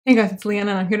Hey guys, it's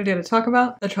Leanna and I'm here today to talk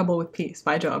about The Trouble with Peace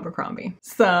by Joe Abercrombie.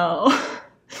 So,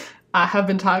 I have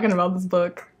been talking about this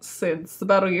book since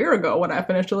about a year ago when I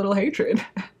finished A Little Hatred.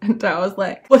 And I was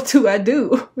like, what do I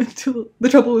do until The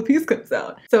Trouble with Peace comes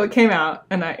out? So it came out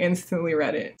and I instantly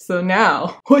read it. So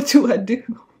now, what do I do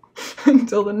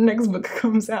until the next book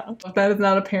comes out? If that is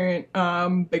not apparent,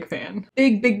 big fan.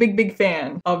 Big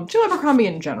fan of Joe Abercrombie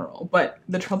in general, but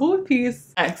The Trouble with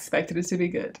Peace, I expected it to be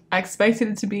good. I expected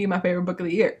it to be my favorite book of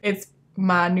the year. It's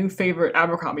my new favorite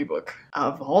Abercrombie book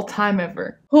of all time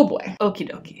ever. Oh boy, okie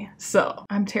dokie. So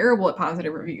I'm terrible at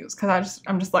positive reviews because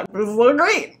I'm just like, this is so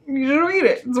great. You should read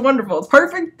it. It's wonderful. It's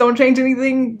perfect. Don't change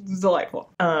anything. It's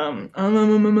delightful. The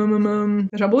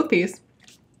Trouble with Peace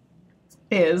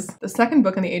is the second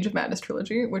book in the Age of Madness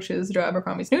trilogy, which is Joe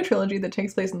Abercrombie's new trilogy that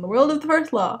takes place in the world of the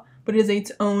First Law, but it is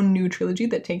its own new trilogy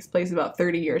that takes place about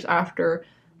 30 years after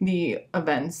the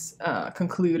events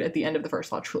conclude at the end of the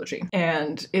First Law trilogy.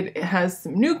 And it has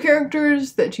some new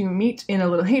characters that you meet in A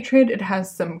Little Hatred. It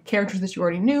has some characters that you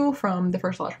already knew from the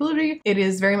First Law trilogy. It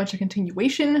is very much a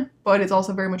continuation, but it's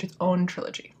also very much its own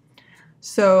trilogy.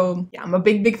 So yeah, I'm a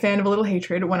big fan of A Little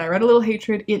Hatred. When I read A Little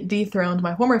Hatred, it dethroned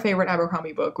my former favorite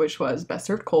Abercrombie book, which was Best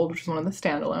Served Cold, which is one of the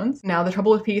standalones. Now The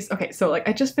Trouble with Peace, okay, so like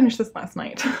I just finished this last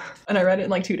night and I read it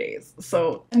in like 2 days.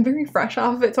 So I'm very fresh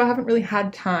off of it, so I haven't really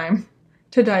had time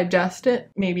to digest it.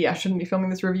 Maybe I shouldn't be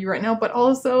filming this review right now, but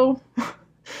also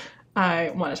I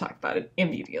want to talk about it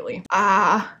immediately.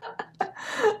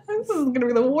 This is gonna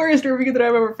be the worst review that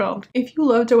I've ever filmed. If you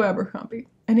love Joe Abercrombie,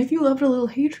 and if you loved A Little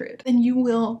Hatred, then you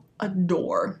will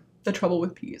adore The Trouble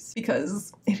with Peace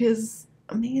because it is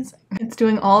amazing. It's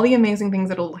doing all the amazing things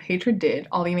that A Little Hatred did,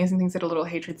 all the amazing things that A Little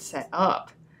Hatred set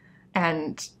up,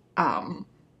 and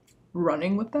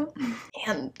running with them.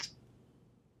 And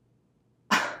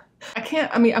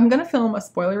I'm gonna film a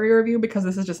spoilery review because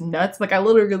this is just nuts. Like I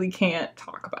literally can't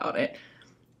talk about it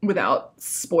without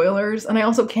spoilers, and I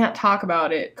also can't talk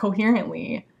about it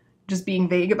coherently just being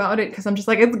vague about it because I'm just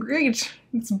like, it's great,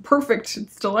 it's perfect,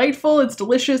 it's delightful, it's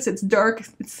delicious, it's dark,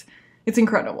 it's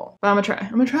incredible. But I'm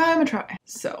gonna try.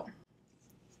 So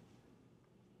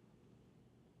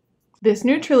this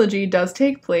new trilogy does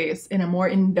take place in a more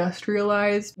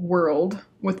industrialized world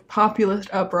with populist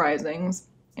uprisings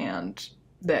and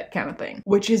that kind of thing,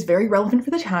 which is very relevant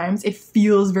for the times. It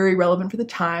feels very relevant for the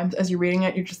times. As you're reading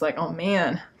it, you're just like, oh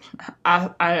man,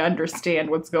 I understand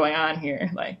what's going on here.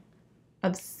 Like,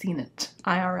 I've seen it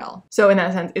IRL. So in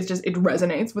that sense, it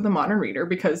resonates with a modern reader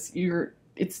because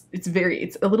it's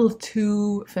a little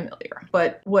too familiar.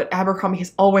 But what Abercrombie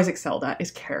has always excelled at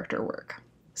is character work.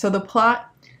 So the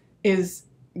plot is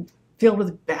filled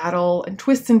with battle and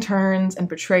twists and turns and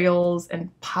betrayals and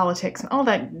politics and all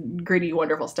that gritty,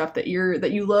 wonderful stuff that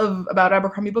you love about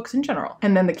Abercrombie books in general.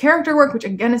 And then the character work, which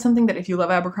again is something that if you love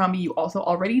Abercrombie, you also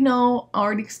already know,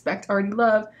 already expect, already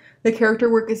love. The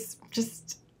character work is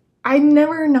just, I'm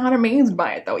never not amazed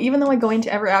by it though. Even though I go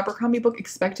into every Abercrombie book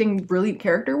expecting brilliant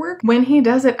character work, when he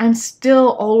does it, I'm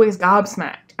still always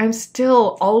gobsmacked. I'm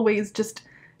still always just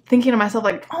thinking to myself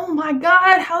like, oh my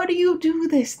god, how do you do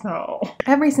this though?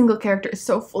 Every single character is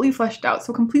so fully fleshed out,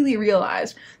 so completely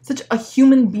realized, such a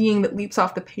human being that leaps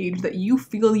off the page that you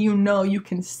feel you know, you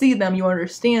can see them, you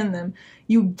understand them,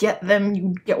 you get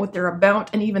what they're about,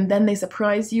 and even then they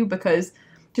surprise you because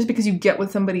just because you get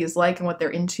what somebody is like and what they're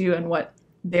into and what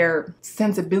their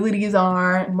sensibilities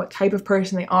are and what type of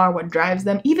person they are, what drives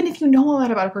them. Even if you know a lot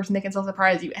about a person, they can still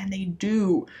surprise you, and they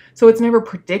do. So it's never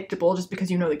predictable just because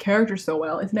you know the character so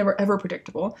well. It's never ever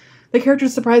predictable. The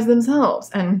characters surprise themselves,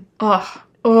 and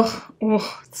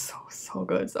it's so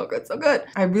good.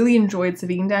 I really enjoyed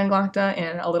Savine Danglachta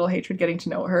and A Little Hatred, getting to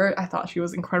know her. I thought she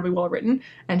was incredibly well written,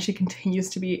 and she continues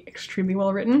to be extremely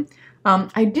well written.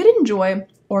 I did enjoy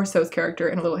Orso's character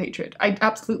in A Little Hatred. I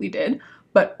absolutely did.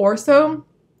 But Orso,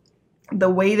 the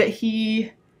way that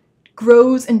he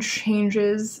grows and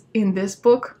changes in this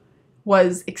book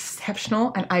was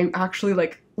exceptional, and I actually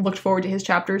like looked forward to his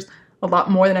chapters a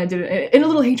lot more than I did in A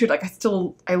Little Hatred. Like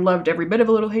I loved every bit of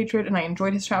A Little Hatred and I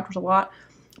enjoyed his chapters a lot.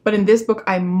 But in this book,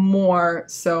 I more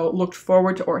so looked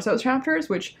forward to Orso's chapters,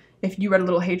 which if you read A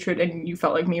Little Hatred and you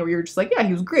felt like me, where you were just like, yeah,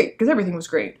 he was great, because everything was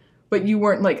great, but you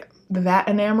weren't like that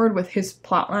enamored with his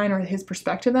plotline or his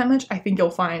perspective that much, I think you'll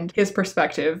find his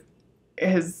perspective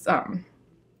is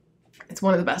it's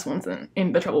one of the best ones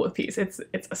in The Trouble with Peace. It's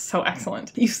so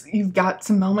excellent. You've got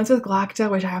some moments with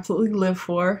Glacta, which I absolutely live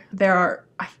for. There are,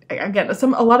 again,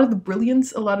 a lot of the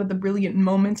brilliance, a lot of the brilliant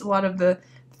moments, a lot of the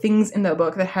things in the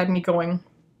book that had me going,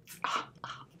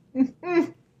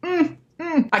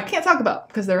 I can't talk about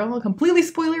because they're all completely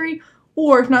spoilery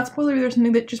Or if not spoilery, there's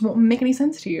something that just won't make any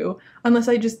sense to you unless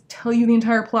I just tell you the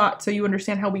entire plot so you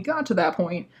understand how we got to that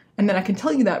point. And then I can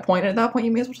tell you that point, and at that point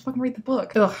you may as well just fucking read the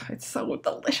book. Ugh, it's so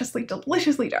deliciously,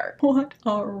 deliciously dark. What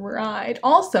a ride.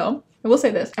 Also, I will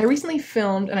say this. I recently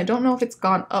filmed, and I don't know if it's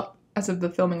gone up as of the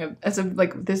filming of, as of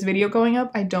like this video going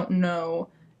up. I don't know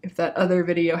if that other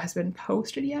video has been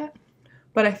posted yet.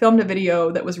 But I filmed a video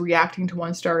that was reacting to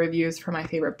 1-star reviews for my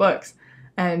favorite books.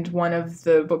 And one of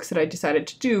the books that I decided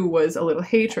to do was A Little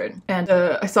Hatred. And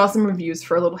I saw some reviews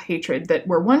for A Little Hatred that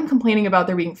were one complaining about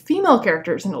there being female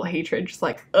characters in A Little Hatred, just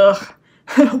like, ugh.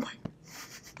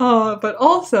 But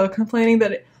also complaining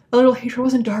that A Little Hatred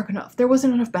wasn't dark enough. There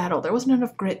wasn't enough battle. There wasn't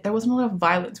enough grit. There wasn't enough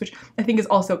violence, which I think is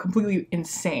also completely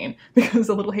insane because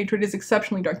A Little Hatred is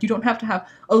exceptionally dark. You don't have to have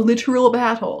a literal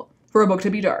battle for a book to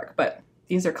be dark, but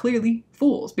these are clearly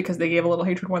fools because they gave A Little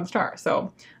Hatred 1 star.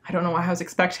 So I don't know why I was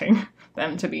expecting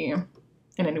them to be in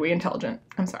any way intelligent.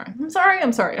 I'm sorry.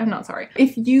 I'm not sorry.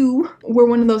 If you were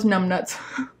one of those numbnuts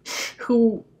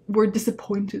who were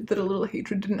disappointed that A Little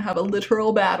Hatred didn't have a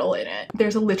literal battle in it,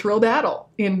 there's a literal battle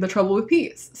in The Trouble with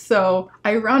Peace. So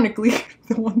ironically,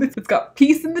 the one that's got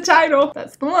peace in the title,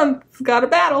 that's the one that's got a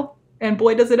battle. And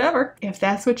boy does it ever. If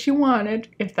that's what you wanted,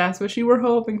 if that's what you were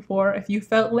hoping for, if you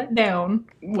felt let down,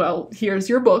 well, here's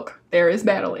your book. There is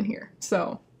battle in here.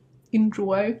 So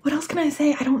enjoy. What else can I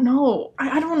say? I don't know.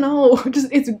 I don't know. Just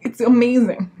it's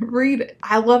amazing. Read it.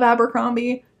 I love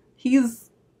Abercrombie.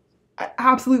 He's an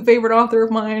absolute favorite author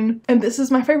of mine. And this is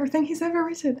my favorite thing he's ever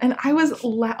written. And I was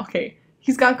okay.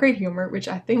 He's got great humor, which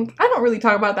I think I don't really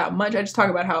talk about that much. I just talk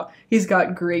about how he's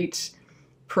got great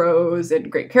prose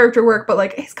and great character work, but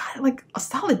like he's got like a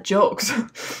solid jokes.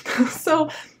 So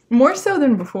more so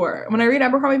than before, when I read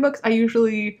Abercrombie books, I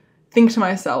usually think to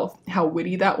myself how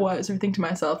witty that was, or think to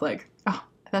myself like, oh,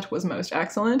 that was most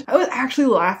excellent. I was actually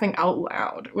laughing out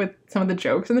loud with some of the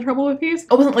jokes in The Trouble with Peace.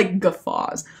 I wasn't like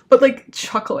guffaws, but like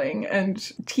chuckling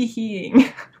and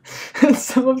tee-heeing at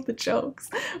some of the jokes,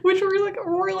 which were like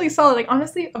really solid. Like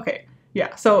honestly, okay,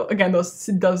 yeah. So again, those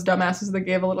dumbasses that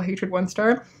gave A Little Hatred 1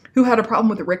 star, who had a problem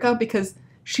with Rika because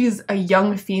she's a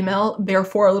young female,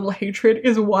 therefore A Little Hatred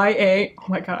is YA. Oh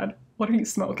my god, what are you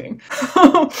smoking?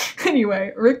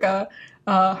 Anyway, Rika,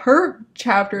 her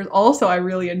chapters also I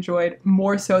really enjoyed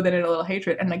more so than in A Little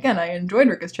Hatred. And again, I enjoyed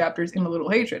Rika's chapters in A Little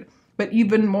Hatred. But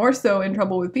even more so in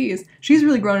Trouble with Peace, she's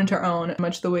really grown into her own,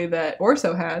 much the way that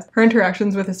Orso has. Her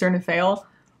interactions with Esther and Fail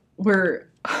were,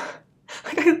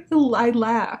 like, I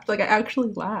laughed. Like, I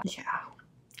actually laughed.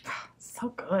 Yeah. So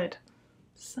good.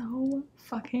 So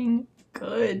fucking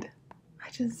good.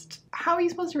 How are you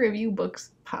supposed to review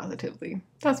books positively?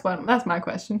 That's my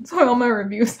question. So all my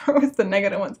reviews are always the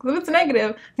negative ones. Because if it's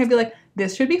negative, I'd be like,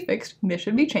 this should be fixed, this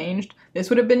should be changed, this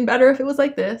would have been better if it was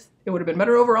like this, it would have been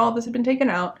better overall if this had been taken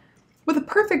out. With a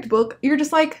perfect book, you're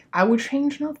just like, I would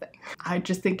change nothing. I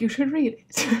just think you should read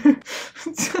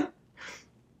it.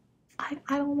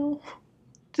 I don't know.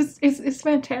 Just, it's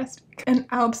fantastic. An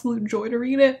absolute joy to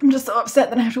read it. I'm just so upset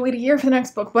that I have to wait a year for the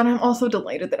next book, but I'm also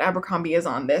delighted that Abercrombie is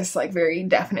on this like very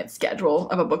definite schedule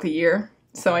of a book a year.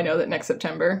 So I know that next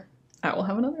September I will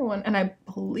have another one. And I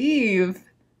believe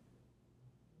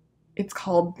it's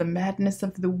called The Madness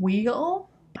of the Wheel.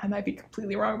 I might be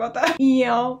completely wrong about that.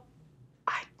 Yeah.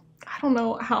 I don't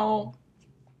know how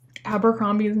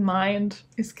Abercrombie's mind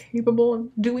is capable of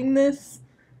doing this.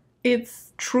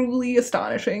 It's truly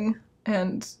astonishing.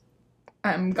 And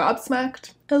I'm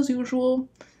gobsmacked, as usual,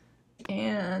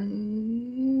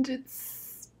 and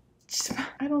it's just,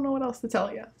 I don't know what else to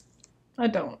tell you. I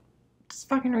don't. Just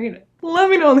fucking read it. Let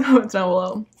me know in the comments down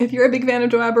below if you're a big fan of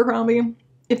Joe Abercrombie,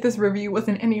 if this review was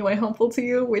in any way helpful to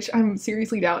you, which I'm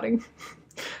seriously doubting.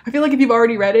 I feel like if you've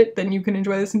already read it, then you can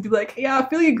enjoy this and be like, yeah, I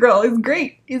feel you, girl, it's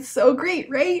great. It's so great,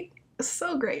 right? It's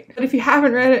so great. But if you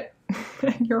haven't read it,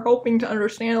 and you're hoping to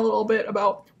understand a little bit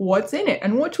about what's in it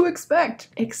and what to expect,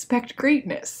 expect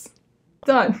greatness.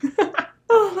 Done.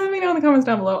 Oh, let me know in the comments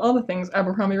down below all the things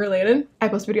Abercrombie related. I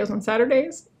post videos on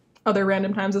Saturdays, other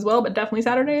random times as well, but definitely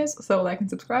Saturdays, so like and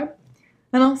subscribe.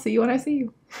 And I'll see you when I see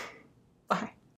you. Bye.